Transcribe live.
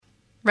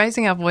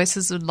Raising Our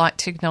Voices would like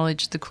to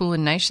acknowledge the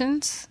Kulin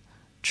Nations,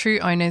 true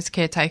owners,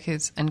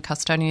 caretakers and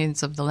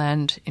custodians of the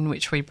land in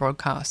which we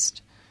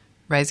broadcast.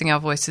 Raising Our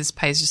Voices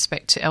pays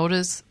respect to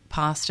elders,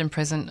 past and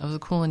present, of the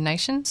Kulin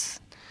Nations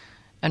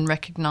and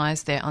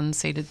recognise their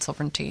unceded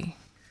sovereignty.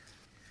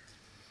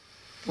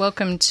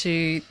 Welcome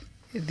to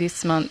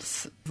this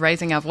month's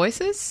Raising Our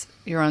Voices.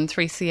 You're on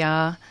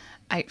 3CR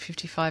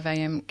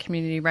 8:55am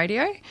Community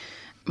Radio.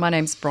 My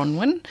name's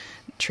Bronwyn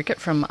Trickett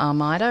from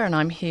Armida, and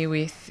I'm here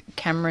with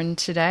Cameron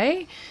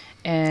today.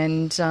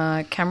 And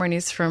Cameron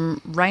is from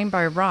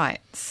Rainbow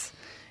Rights.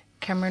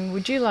 Cameron,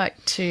 would you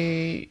like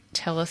to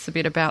tell us a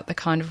bit about the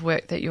kind of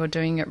work that you're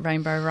doing at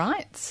Rainbow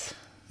Rights?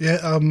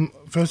 Yeah,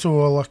 first of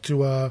all, I'd like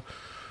to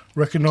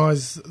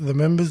recognise the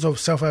members of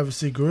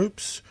self-advocacy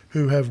groups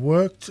who have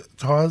worked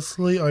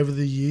tirelessly over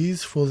the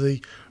years for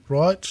the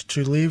right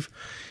to live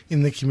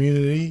in the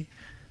community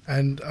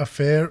and a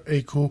fair,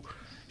 equal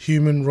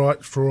human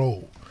right for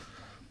all.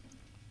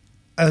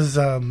 As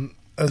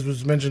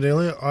was mentioned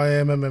earlier, I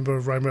am a member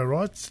of Rainbow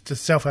Rights, the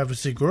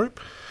self-advocacy group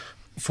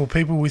for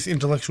people with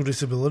intellectual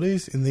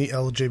disabilities in the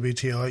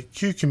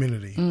LGBTIQ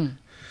community.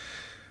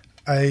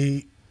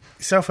 A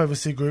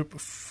self-advocacy group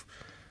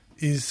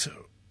is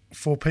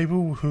for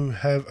people who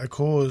have a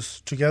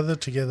cause to gather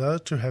together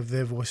to have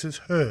their voices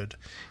heard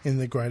in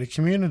the greater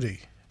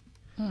community.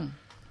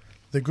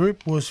 The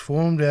group was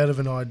formed out of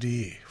an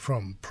idea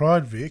from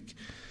Pride Vic,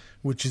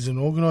 which is an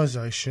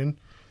organisation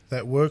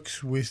that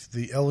works with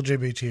the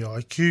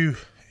LGBTIQ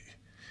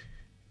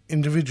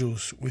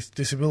individuals with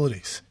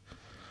disabilities,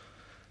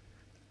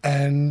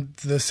 and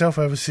the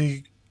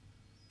self-advocacy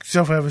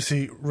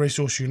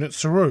resource unit,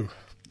 Saru,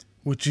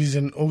 which is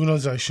an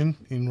organisation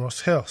in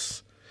Ross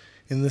House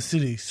in the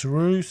city.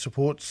 Saru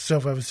supports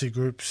self-advocacy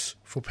groups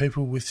for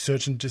people with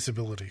certain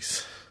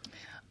disabilities.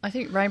 I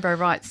think Rainbow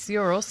Rights,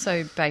 you're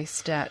also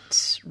based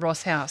at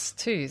Ross House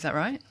too, is that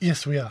right?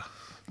 Yes, we are.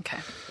 Okay.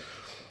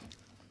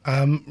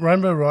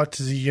 Rainbow Rights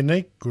is a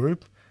unique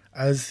group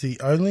as the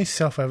only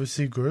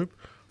self-advocacy group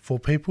for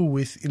people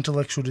with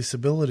intellectual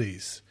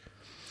disabilities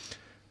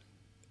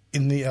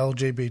in the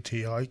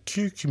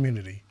LGBTIQ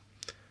community.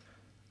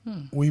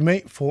 We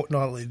meet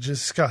fortnightly to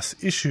discuss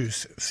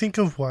issues, think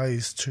of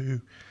ways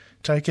to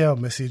take our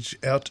message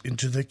out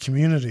into the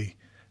community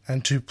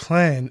and to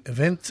plan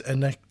events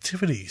and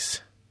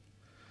activities.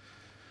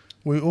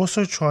 We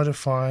also try to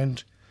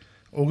find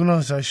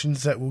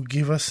organisations that will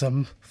give us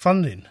some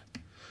funding.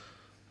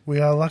 We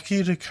are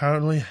lucky to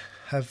currently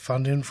have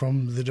funding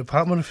from the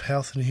Department of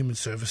Health and Human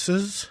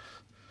Services.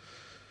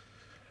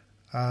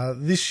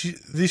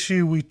 This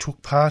year we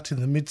took part in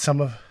the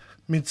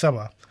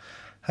Midsummer,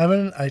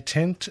 having a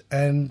tent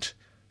and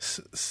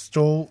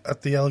stall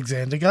at the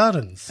Alexander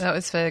Gardens. That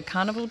was for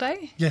Carnival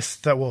Day? Yes,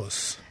 that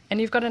was.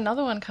 And you've got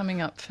another one coming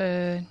up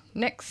for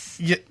next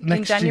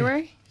in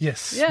January? Year.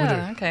 Yes, yeah, we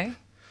do. Okay.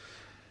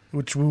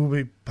 Which we will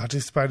be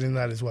participating in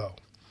that as well.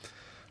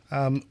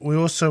 We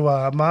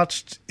also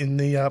marched in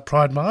the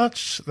Pride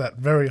March, that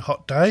very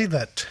hot day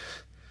that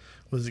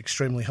was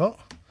extremely hot.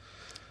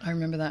 I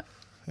remember that.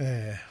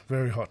 Yeah,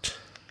 very hot.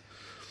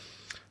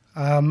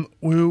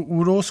 We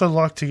would also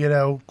like to get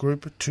our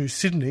group to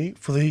Sydney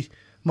for the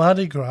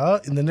Mardi Gras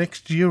in the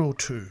next year or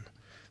two.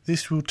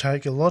 This will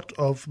take a lot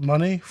of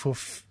money for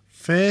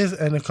fares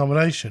and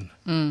accommodation.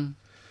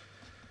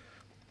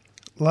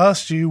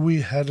 Last year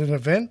we had an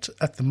event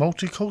at the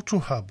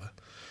Multicultural Hub,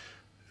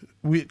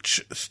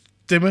 which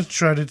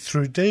demonstrated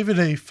through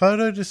DVD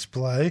photo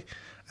display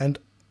and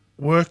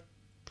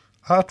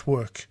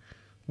artwork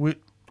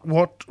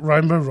what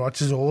Rainbow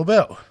Rights is all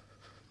about.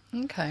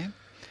 Okay.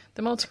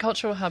 The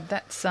Multicultural Hub,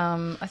 that's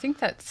I think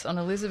that's on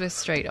Elizabeth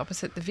Street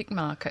opposite the Vic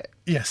Market.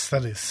 Yes,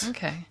 that is.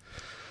 Okay.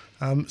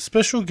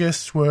 Special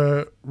guests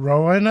were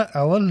Rowena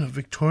Allen,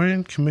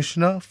 Victorian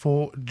Commissioner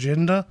for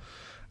Gender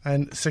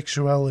and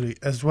Sexuality,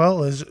 as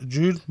well as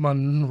Jude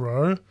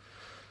Munro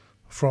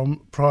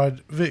from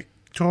Pride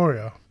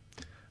Victoria,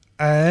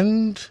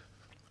 and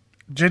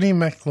Jenny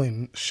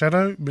Macklin,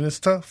 Shadow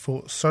Minister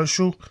for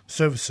Social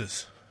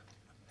Services.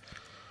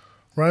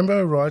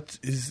 Rainbow Rights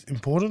is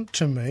important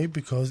to me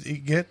because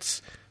it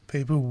gets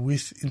people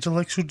with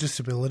intellectual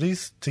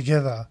disabilities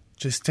together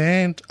to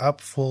stand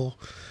up for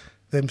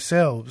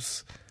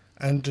themselves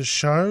and to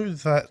show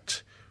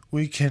that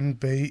we can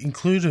be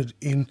included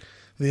in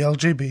the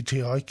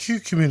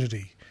LGBTIQ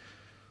community.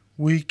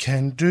 We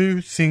can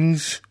do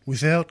things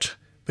without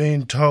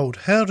being told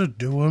how to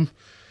do them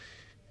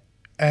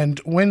and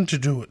when to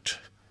do it.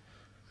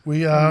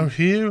 We are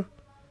here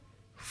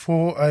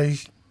for a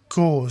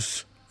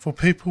cause for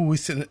people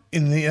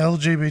in the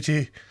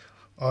LGBTIQ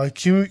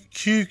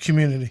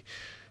community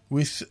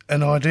with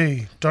an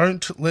ID.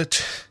 Don't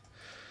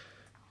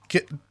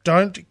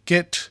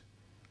get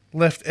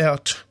left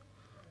out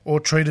or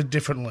treated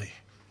differently.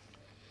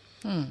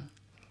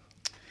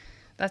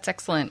 That's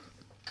excellent.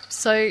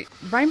 So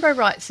Rainbow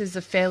Rights is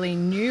a fairly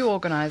new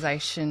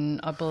organisation,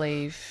 I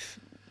believe.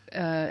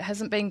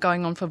 Hasn't been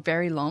going on for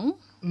very long.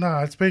 No,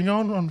 it's been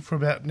going on for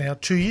about now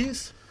 2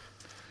 years.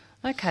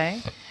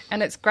 Okay.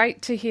 And it's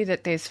great to hear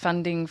that there's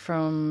funding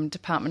from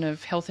Department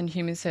of Health and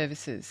Human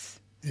Services.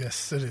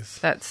 Yes, it is.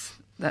 That's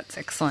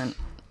excellent.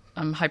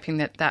 I'm hoping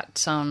that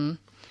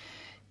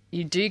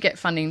you do get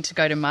funding to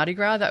go to Mardi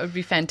Gras. That would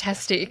be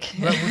fantastic.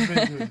 That would be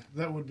good.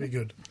 That would be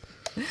good.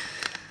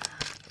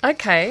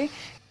 Okay.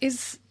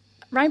 Is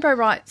Rainbow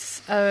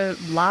Rights a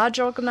large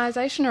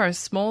organisation or a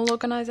small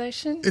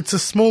organisation? It's a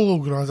small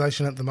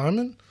organisation at the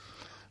moment,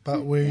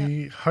 but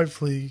we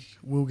hopefully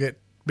will get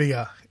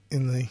bigger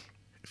in the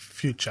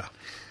future.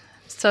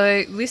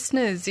 So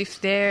listeners,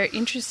 if they're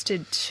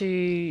interested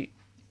to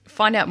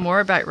find out more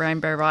about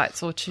Rainbow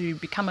Rights or to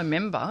become a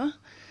member,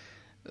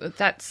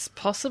 that's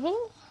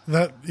possible?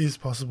 That is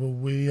possible.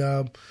 We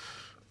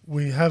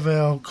have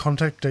our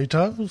contact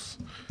details,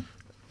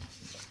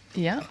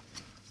 Yeah.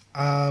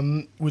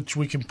 which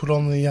we can put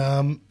on the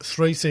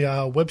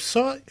 3CR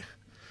website.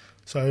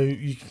 So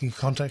you can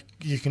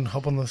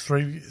hop on the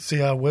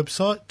 3CR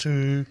website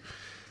to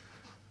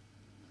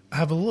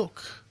have a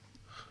look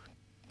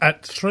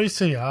at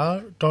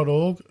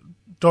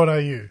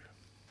 3cr.org.au.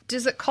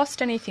 Does it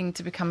cost anything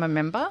to become a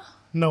member?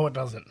 No, it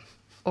doesn't.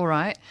 All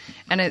right.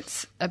 And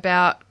it's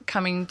about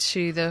coming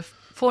to the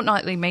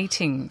fortnightly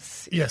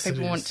meetings. Yes, if it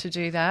people is. want to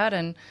do that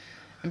and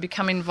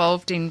become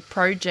involved in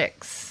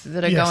projects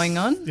that are going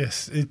on.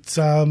 Yes, it's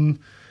our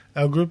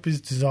group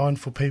is designed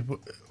for people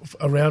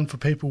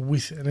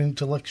with an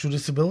intellectual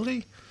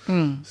disability.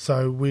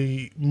 So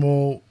we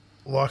more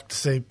like to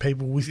see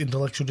people with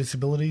intellectual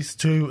disabilities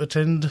to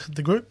attend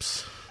the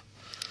groups.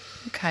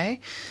 Okay.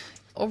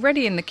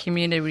 Already in the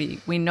community,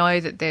 we know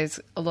that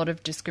there's a lot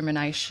of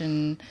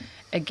discrimination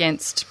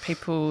against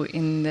people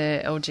in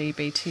the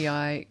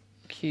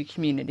LGBTIQ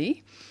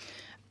community.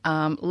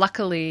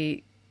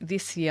 Luckily,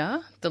 this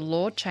year, the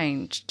law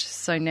changed.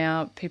 So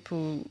now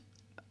people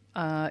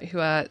who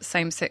are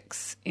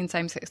same-sex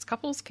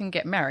couples can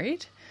get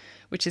married,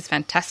 which is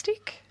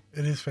fantastic.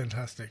 It is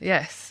fantastic.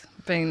 Yes,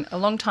 been a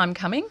long time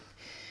coming.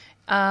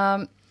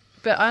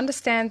 But I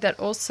understand that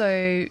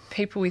also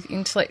people with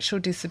intellectual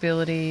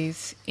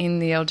disabilities in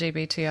the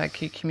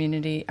LGBTIQ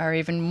community are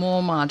even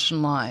more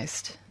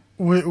marginalised.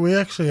 We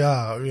actually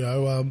are,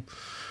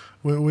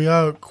 we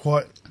are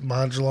quite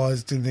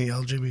marginalised in the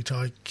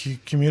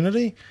LGBTIQ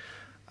community.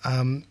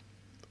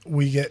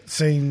 We get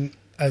seen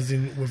as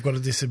in we've got a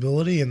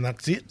disability and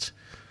that's it.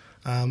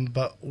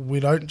 But we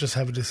don't just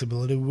have a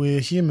disability,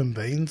 we're human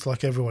beings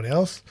like everyone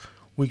else.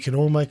 We can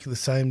all make the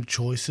same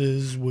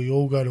choices. We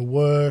all go to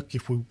work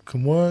if we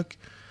can work.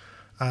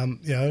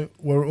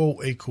 We're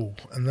all equal,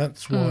 and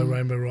that's why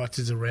Rainbow Rights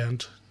is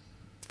around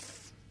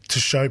to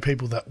show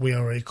people that we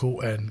are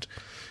equal and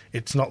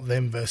it's not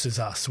them versus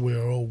us.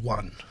 We're all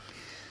one.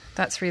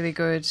 That's really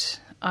good.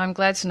 I'm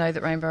glad to know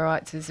that Rainbow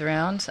Rights is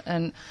around,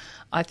 and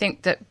I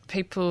think that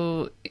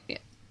people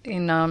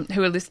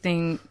who are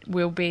listening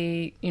will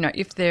be,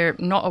 if they're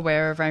not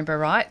aware of Rainbow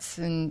Rights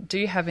and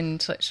do have an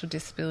intellectual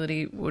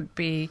disability, would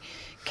be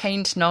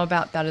keen to know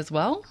about that as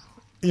well.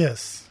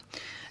 Yes.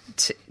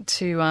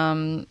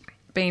 To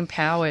be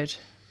empowered.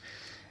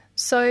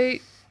 So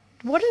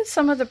what are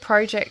some of the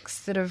projects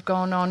that have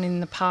gone on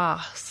in the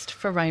past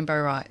for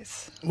Rainbow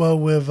Rights? Well,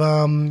 we've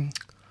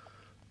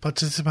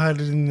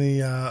participated in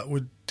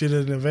we did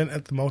an event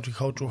at the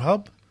Multicultural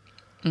Hub.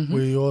 Mm-hmm.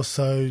 We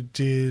also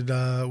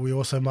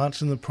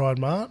marched in the Pride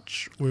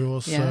March. We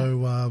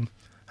also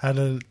had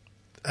a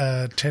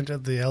tent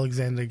at the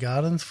Alexander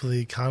Gardens for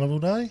the Carnival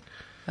Day.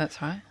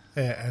 That's right.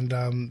 Yeah,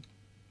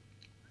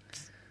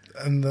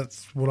 and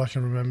that's what I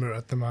can remember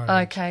at the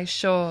moment. Okay,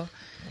 sure.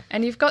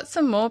 And you've got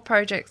some more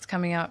projects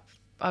coming up,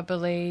 I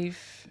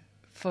believe,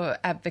 for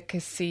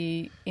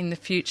advocacy in the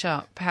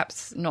future.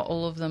 Perhaps not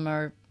all of them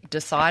are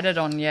decided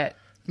on yet.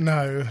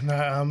 No.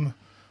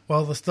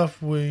 Well, the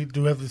stuff we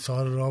do have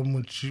decided on,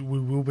 which we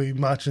will be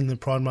marching the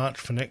Pride March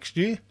for next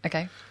year.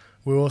 Okay.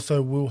 We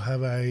also will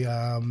have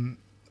a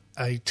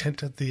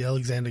tent at the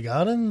Alexander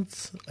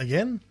Gardens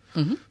again.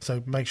 Mm-hmm.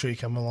 So make sure you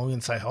come along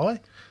and say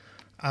hi.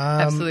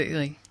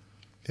 Absolutely.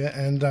 Yeah,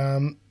 and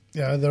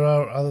there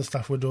are other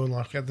stuff we're doing.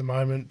 Like at the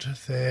moment,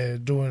 they're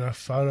doing a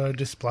photo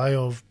display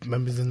of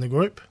members in the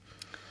group.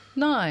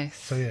 Nice.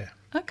 So yeah.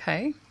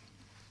 Okay.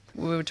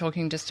 We were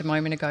talking just a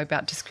moment ago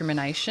about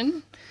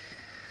discrimination.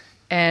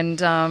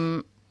 And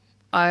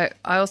I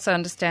also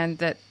understand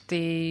that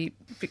the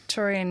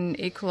Victorian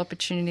Equal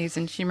Opportunities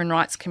and Human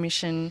Rights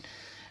Commission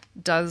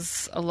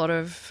does a lot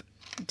of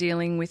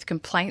dealing with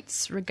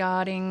complaints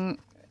regarding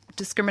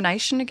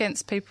discrimination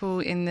against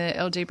people in the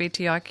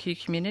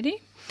LGBTIQ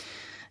community.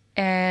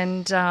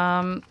 And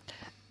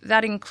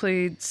that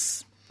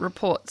includes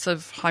reports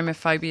of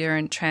homophobia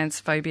and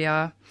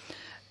transphobia,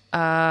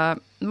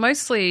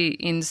 mostly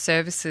in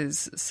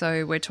services.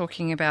 So we're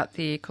talking about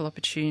the Equal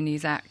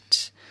Opportunities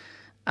Act.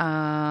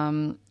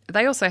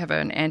 They also have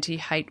an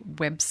anti-hate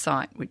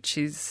website, which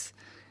is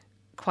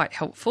quite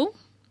helpful.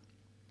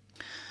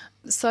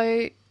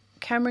 So,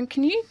 Cameron,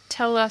 can you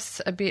tell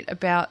us a bit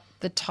about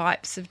the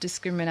types of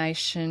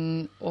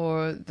discrimination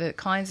or the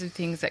kinds of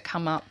things that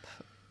come up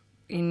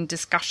in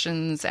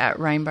discussions at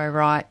Rainbow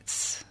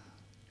Rights?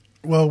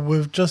 Well,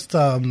 we've just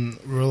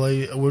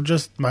we've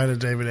just made a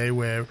DVD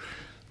where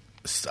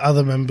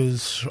other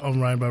members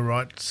on Rainbow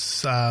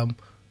Rights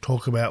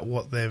talk about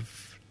what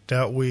they've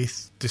dealt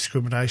with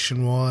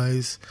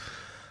discrimination-wise,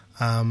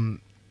 and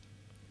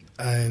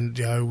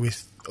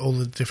with all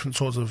the different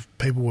sorts of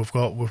people we've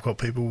got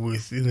people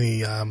within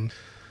the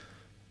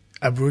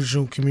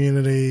Aboriginal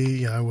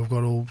community. We've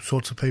got all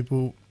sorts of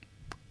people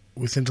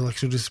with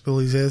intellectual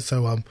disabilities there.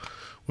 So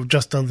we've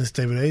just done this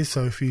DVD.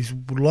 So if you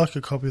would like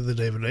a copy of the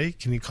DVD,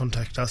 can you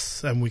contact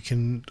us and we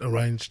can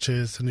arrange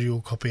to send you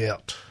a copy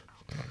out.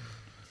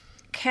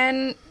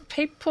 Can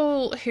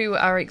people who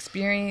are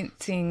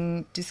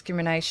experiencing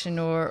discrimination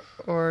or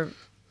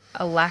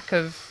a lack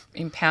of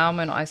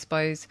empowerment, I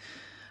suppose,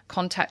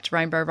 contact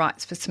Rainbow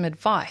Rights for some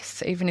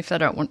advice, even if they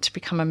don't want to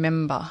become a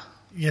member?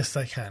 Yes,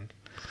 they can.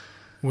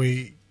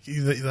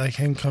 They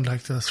can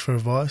contact us for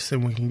advice,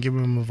 and we can give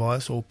them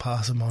advice or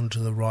pass them on to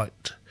the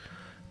right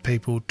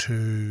people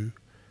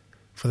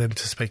for them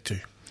to speak to.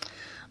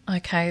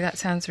 Okay, that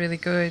sounds really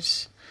good.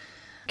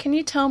 Can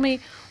you tell me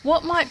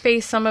what might be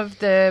some of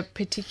the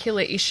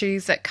particular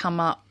issues that come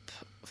up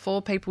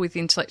for people with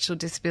intellectual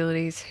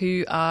disabilities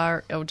who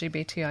are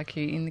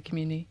LGBTIQ in the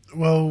community?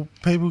 Well,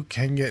 people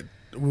can get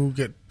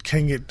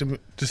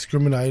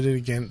discriminated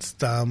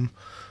against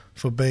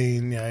for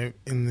being,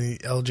 in the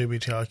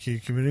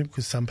LGBTIQ community,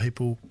 because some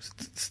people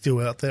still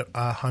out there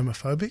are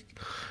homophobic.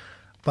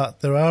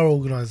 But there are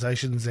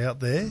organisations out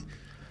there,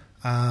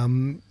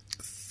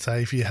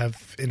 say if you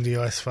have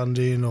NDIS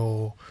funding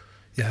or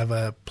you have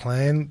a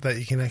plan, that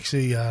you can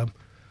actually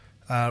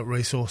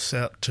resource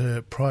out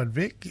to Pride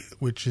Vic,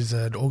 which is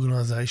an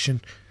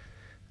organisation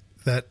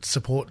that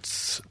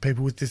supports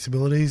people with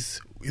disabilities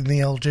in the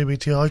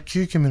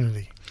LGBTIQ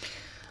community.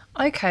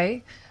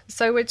 Okay.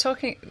 So we're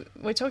talking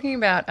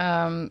about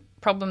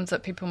problems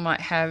that people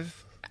might have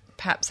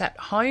perhaps at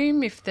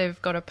home if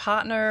they've got a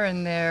partner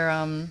and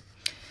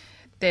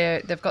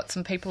they've got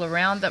some people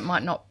around that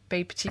might not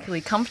be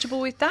particularly comfortable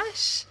with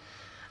that.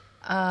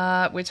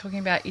 We're talking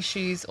about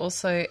issues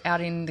also out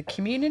in the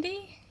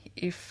community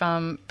if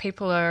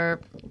people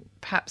are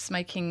perhaps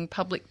making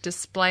public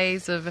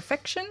displays of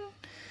affection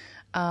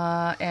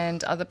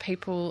and other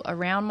people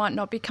around might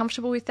not be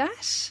comfortable with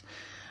that.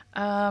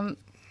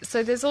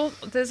 So there's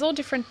all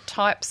different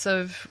types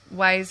of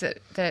ways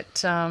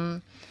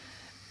that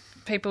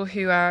people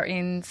who are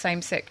in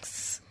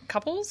same-sex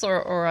couples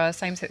or are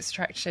same-sex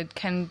attracted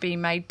can be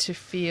made to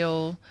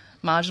feel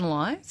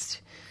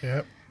marginalised.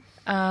 Yep.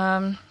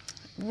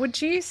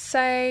 Would you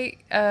say,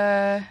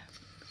 are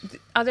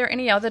there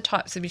any other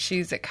types of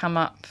issues that come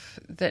up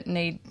that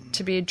need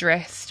to be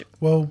addressed?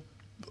 Well,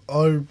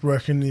 I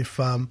reckon if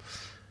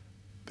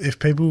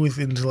people with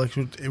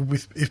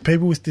if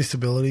people with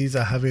disabilities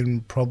are having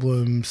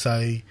problems,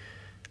 say,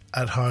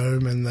 at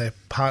home and their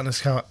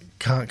partners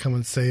can't come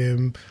and see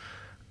them,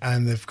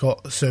 and they've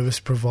got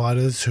service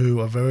providers who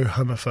are very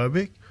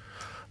homophobic,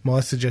 my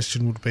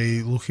suggestion would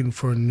be looking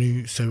for a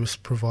new service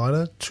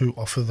provider to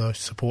offer those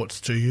supports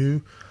to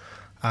you,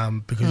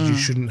 because you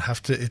shouldn't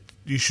have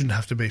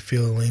to be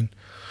feeling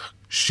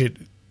shit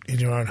in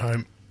your own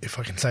home, if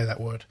I can say that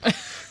word.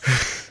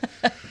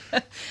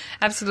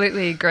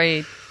 Absolutely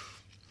agreed.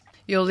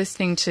 You're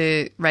listening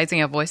to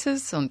Raising Our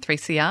Voices on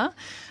 3CR.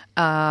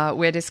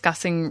 We're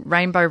discussing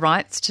Rainbow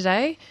Rights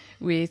today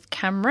with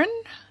Cameron,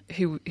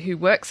 who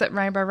works at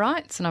Rainbow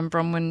Rights, and I'm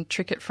Bronwyn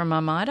Trickett from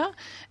Armida,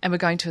 and we're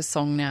going to a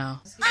song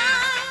now.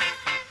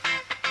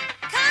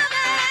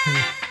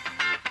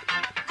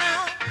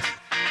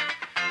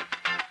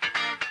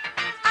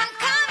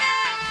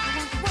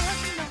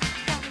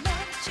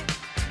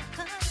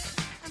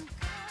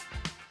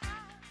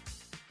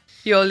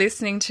 You're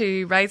listening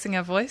to Raising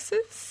Our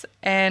Voices,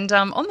 and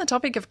on the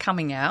topic of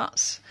coming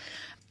out,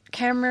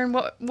 Cameron,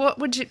 what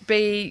would it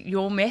be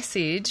your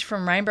message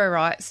from Rainbow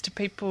Rights to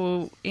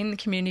people in the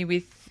community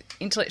with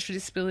intellectual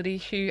disability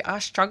who are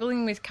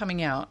struggling with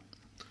coming out?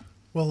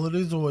 Well, it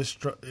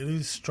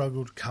is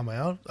struggle to come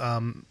out. I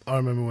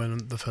remember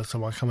when the first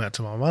time I come out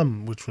to my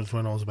mum, which was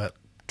when I was about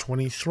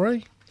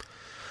 23.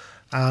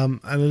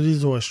 And it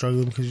is always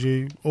struggling because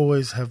you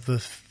always have the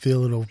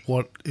feeling of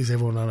what is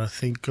everyone going to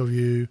think of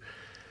you,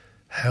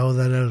 how are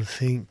they going to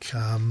think,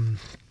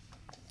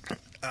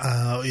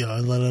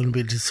 they're going to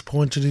be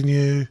disappointed in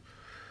you.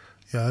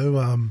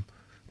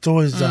 It's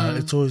always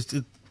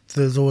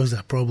there's always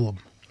that problem.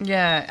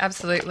 Yeah,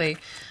 absolutely.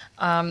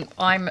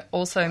 I'm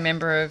also a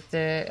member of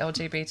the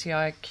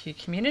LGBTIQ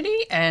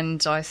community,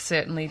 and I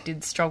certainly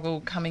did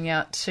struggle coming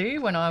out too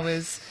when I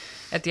was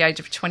at the age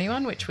of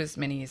 21, which was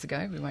many years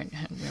ago. We won't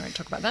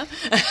talk about that.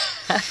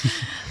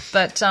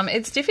 But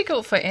it's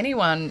difficult for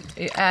anyone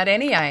at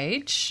any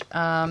age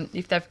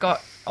if they've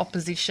got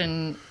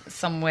opposition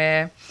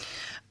somewhere,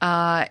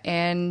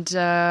 and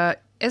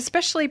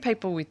especially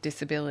people with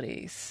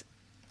disabilities.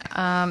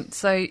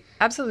 So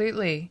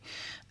absolutely.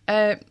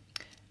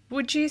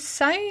 Would you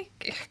say,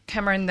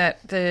 Cameron,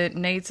 that the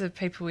needs of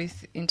people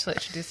with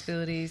intellectual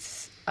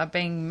disabilities are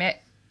being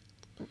met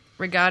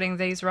regarding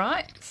these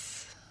rights?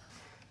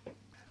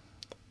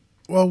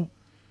 Well,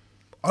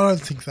 I don't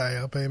think they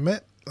are being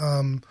met.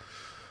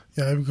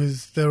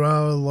 Because there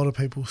are a lot of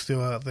people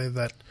still out there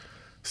that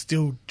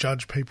still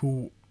judge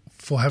people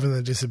for having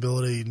a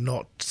disability,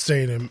 not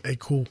seeing them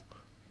equal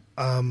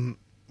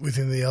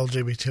within the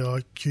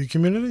LGBTIQ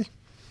community.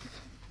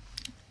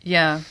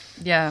 Yeah.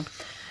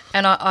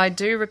 And I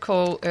do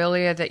recall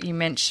earlier that you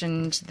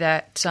mentioned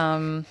that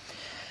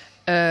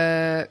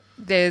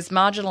there's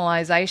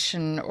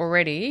marginalisation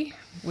already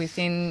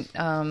within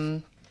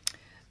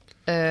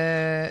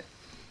the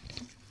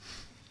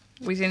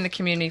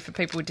community for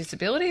people with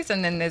disabilities,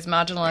 and then there's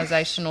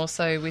marginalisation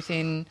also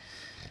within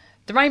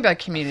the rainbow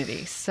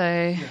community.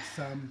 So,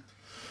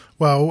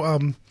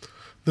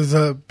 there's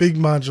a big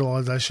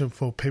marginalisation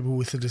for people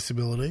with a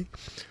disability,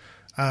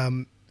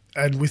 and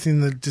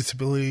within the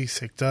disability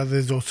sector,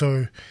 it's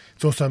also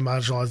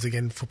marginalised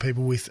again for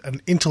people with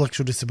an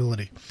intellectual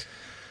disability.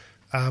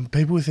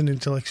 People with an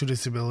intellectual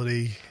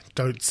disability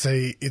don't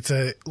see it's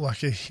a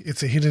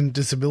hidden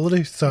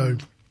disability. So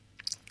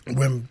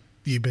when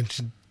you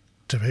mention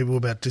to people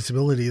about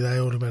disability, they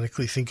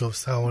automatically think of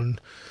someone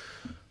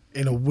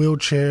in a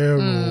wheelchair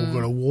or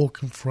got a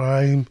walking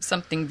frame.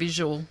 Something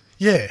visual.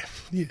 Yeah.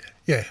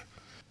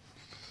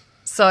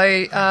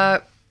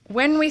 So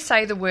when we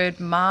say the word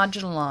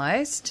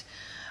marginalised,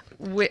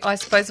 I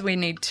suppose we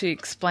need to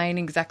explain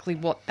exactly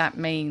what that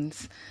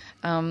means.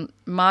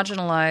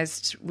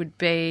 Marginalised would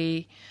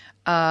be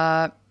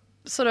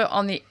sort of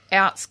on the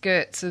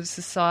outskirts of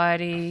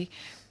society,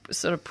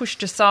 sort of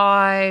pushed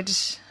aside,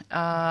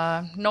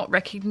 not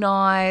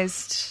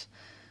recognised.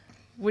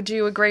 Would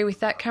you agree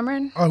with that,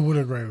 Cameron? I would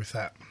agree with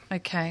that.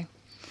 Okay.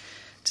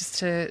 Just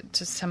to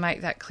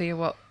make that clear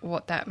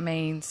what that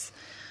means.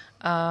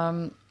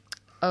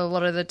 A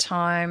lot of the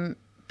time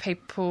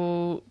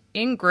people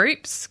in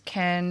groups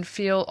can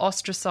feel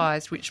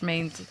ostracised, which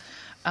means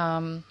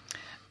on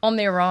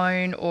their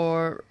own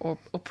or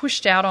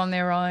pushed out on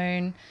their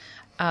own,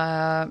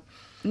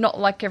 not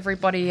like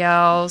everybody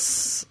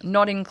else,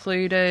 not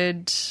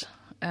included,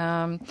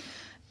 what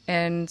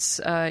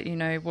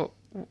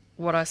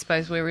I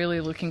suppose we're really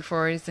looking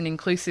for is an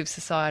inclusive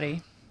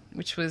society,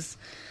 which was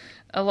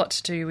a lot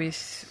to do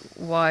with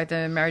why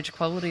the marriage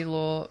equality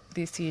law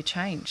this year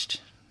changed.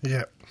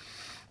 Yeah.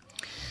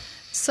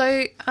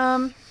 So,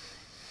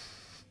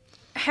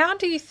 how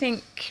do you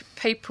think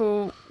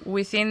people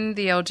within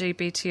the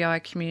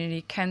LGBTI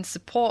community can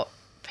support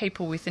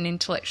people with an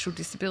intellectual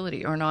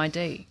disability or an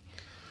ID?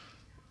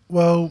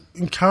 Well,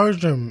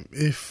 encourage them.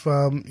 If,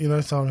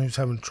 someone who's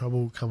having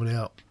trouble coming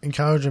out,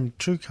 encourage them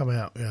to come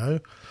out,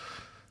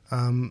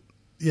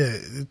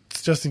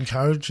 it's just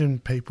encouraging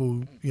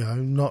people,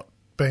 not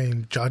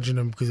judging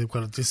them because they've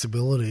got a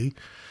disability,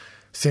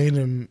 seeing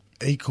them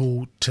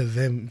equal to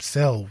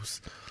themselves.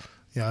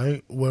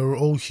 We're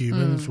all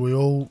humans. We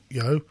all,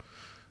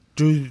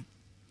 do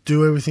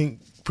everything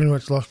pretty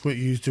much like what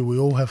you do. We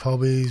all have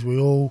hobbies. We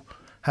all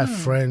have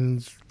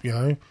friends,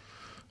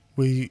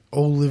 We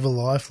all live a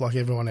life like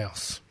everyone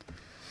else.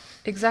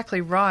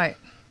 Exactly right.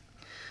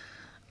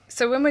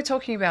 So when we're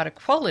talking about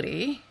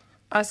equality,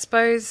 I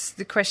suppose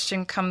the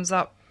question comes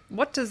up,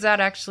 what does that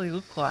actually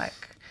look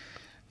like?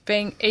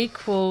 Being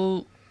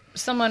equal,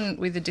 someone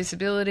with a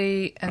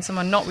disability and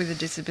someone not with a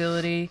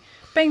disability,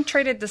 being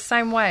treated the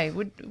same way.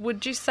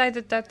 Would you say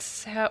that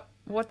that's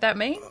what that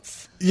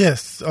means?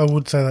 Yes, I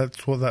would say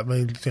that's what that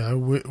means.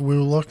 We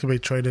would like to be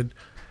treated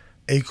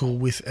equal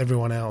with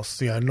everyone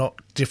else, not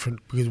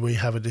different because we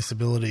have a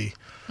disability.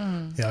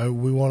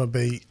 We want to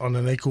be on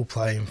an equal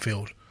playing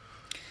field.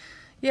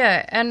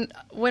 Yeah, and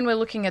when we're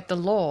looking at the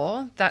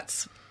law,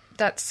 that's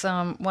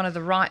one of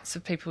the rights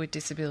of people with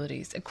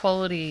disabilities,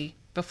 equality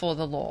before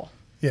the law.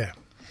 Yeah.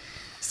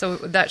 So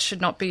that should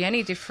not be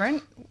any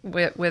different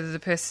whether the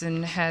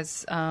person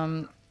is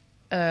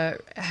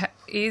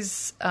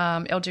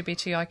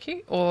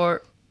LGBTIQ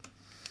or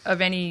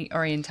of any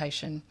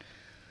orientation.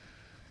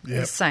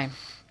 Yep. The same.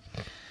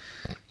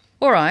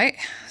 All right.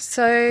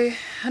 So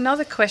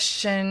another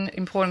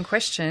important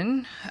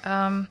question.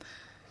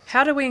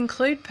 How do we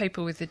include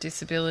people with a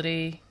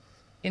disability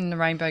in the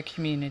rainbow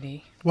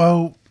community?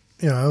 Well,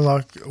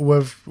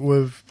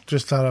 we've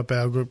just started up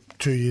our group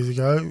 2 years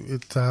ago.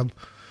 It's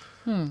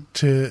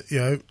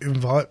to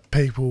invite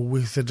people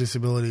with a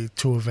disability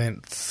to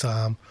events.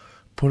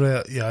 Put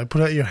out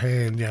your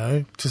hand,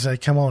 to say,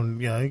 come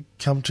on,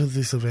 come to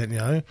this event,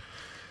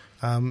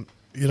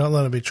 You're not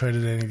going to be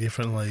treated any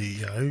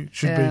differently,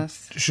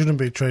 shouldn't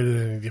be treated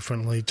any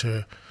differently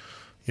to,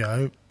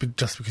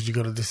 just because you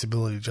got a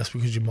disability, just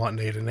because you might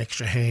need an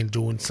extra hand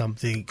doing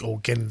something or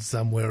getting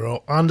somewhere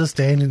or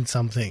understanding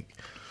something.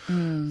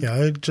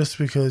 Just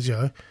because,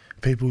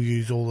 people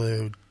use all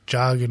the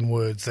jargon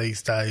words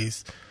these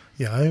days,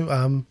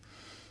 there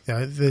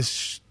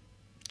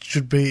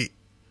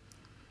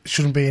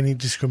shouldn't be any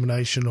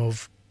discrimination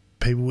of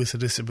people with a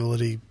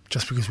disability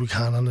just because we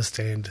can't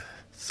understand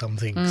some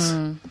things.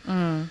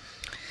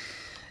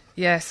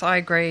 Yes, I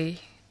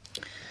agree.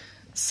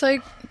 So,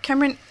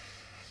 Cameron,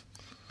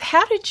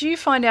 how did you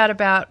find out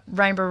about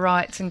Rainbow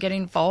Rights and get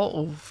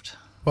involved?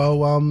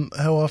 Well,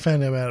 how I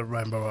found out about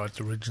Rainbow Rights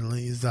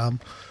originally is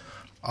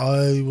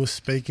I was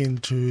speaking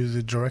to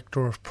the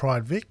director of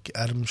Pride Vic,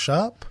 Adam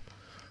Sharp,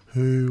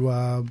 who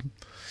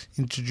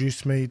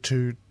introduced me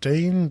to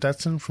Dean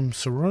Datson from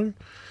Saru,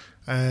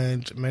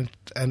 and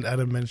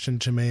Adam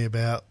mentioned to me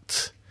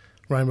about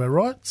Rainbow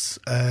Rights,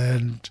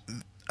 and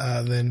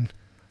then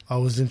I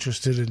was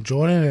interested in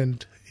joining,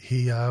 and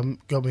he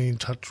got me in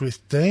touch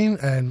with Dean,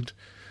 and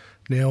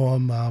now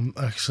I'm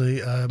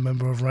actually a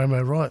member of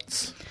Rainbow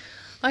Rights.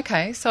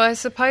 Okay, so I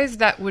suppose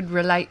that would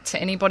relate to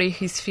anybody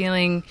who's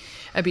feeling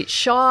a bit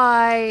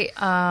shy,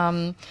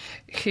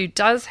 who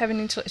does have an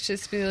intellectual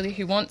disability,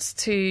 who wants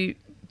to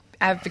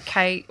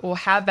advocate or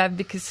have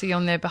advocacy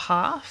on their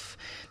behalf,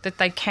 that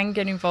they can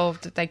get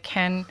involved, that they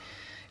can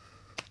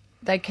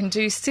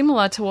do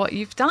similar to what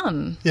you've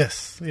done.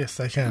 Yes,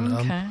 they can.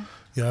 Okay.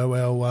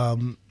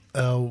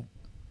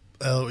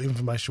 Our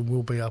information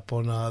will be up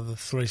on the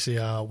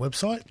 3CR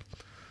website,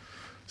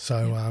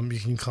 so you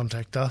can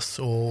contact us,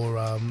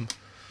 or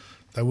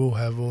they will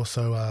have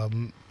also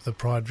the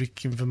Pride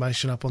Vic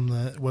information up on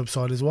the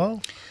website as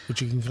well,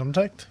 which you can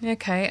contact.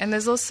 Okay, and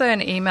there's also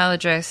an email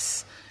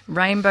address,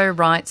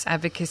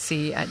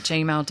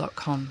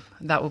 rainbowrightsadvocacy@gmail.com.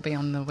 That will be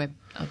on the web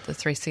of the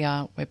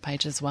 3CR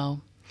webpage as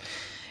well.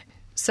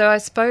 So I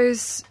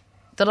suppose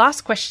the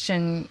last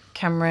question,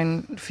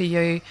 Cameron, for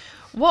you,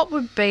 what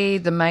would be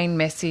the main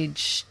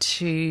message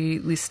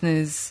to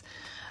listeners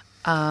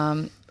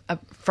from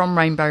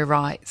Rainbow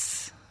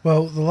Rights?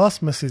 Well, the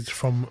last message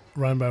from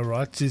Rainbow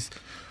Rights is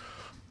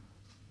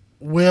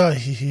we are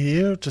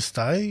here to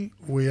stay.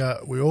 We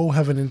all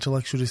have an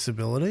intellectual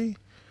disability.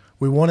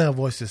 We want our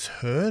voices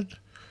heard,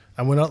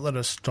 and we're not let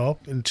us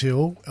stop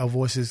until our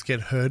voices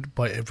get heard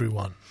by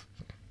everyone.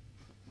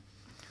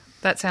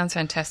 That sounds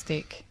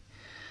fantastic.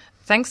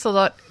 Thanks a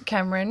lot,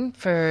 Cameron,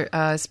 for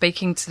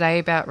speaking today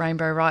about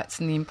Rainbow Rights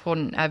and the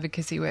important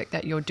advocacy work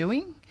that you're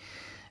doing.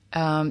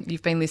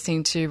 You've been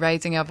listening to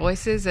Raising Our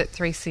Voices at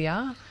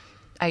 3CR,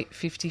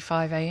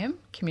 8:55 AM,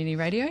 Community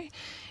Radio.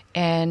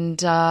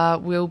 And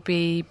we'll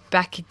be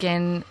back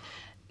again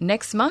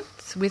next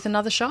month with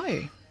another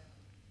show.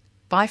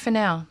 Bye for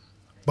now.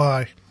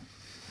 Bye.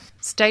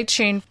 Stay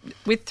tuned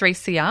with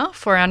 3CR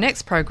for our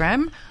next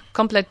program,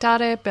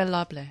 Completare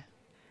Bellable.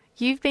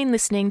 You've been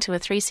listening to a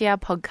 3CR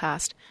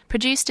podcast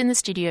produced in the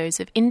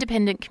studios of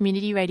independent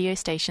community radio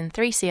station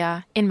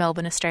 3CR in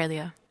Melbourne,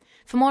 Australia.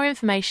 For more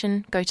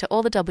information, go to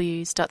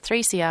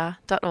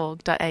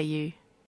allthews.3cr.org.au.